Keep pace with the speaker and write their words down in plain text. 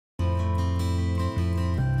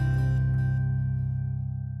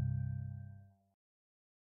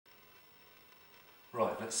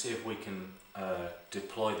Right, let's see if we can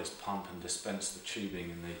deploy this pump and dispense the tubing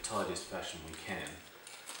in the tidiest fashion we can.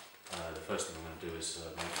 The first thing I'm going to do is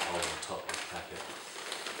make a hole on the top of the packet.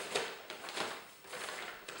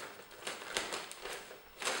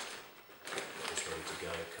 Get this ready to go,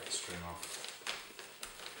 cut the string off.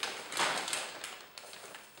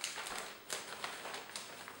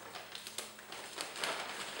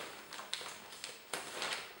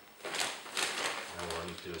 All I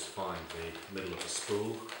need to do is find the middle of the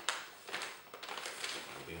spool. It'll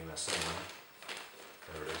be in there somewhere.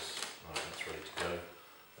 There it is. Right, that's ready to go.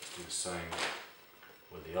 Let's do the same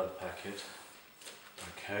with the other packet.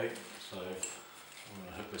 Okay, so I'm going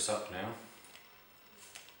to hook this up now.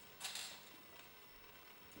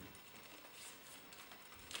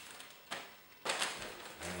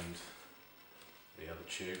 And the other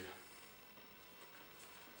tube.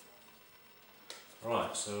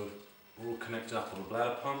 Right, so we're all connected up on the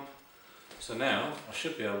bladder pump. So now I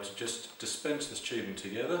should be able to just dispense this tubing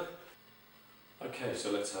together. Okay,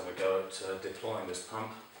 so let's have a go at deploying this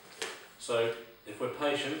pump. So if we're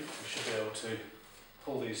patient, we should be able to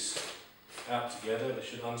pull these out together. They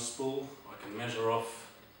should unspool. I can measure off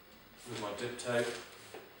with my dip tape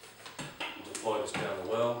and deploy this down the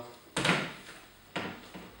well. And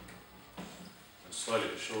slowly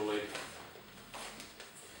but surely,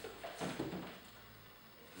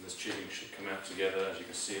 this tubing should come out together. As you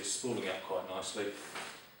can see, it's spooling out quite nicely.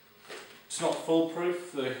 It's not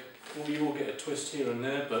foolproof. You will get a twist here and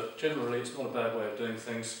there, but generally it's not a bad way of doing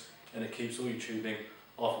things, and it keeps all your tubing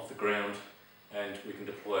off of the ground, and we can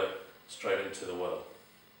deploy it straight into the well.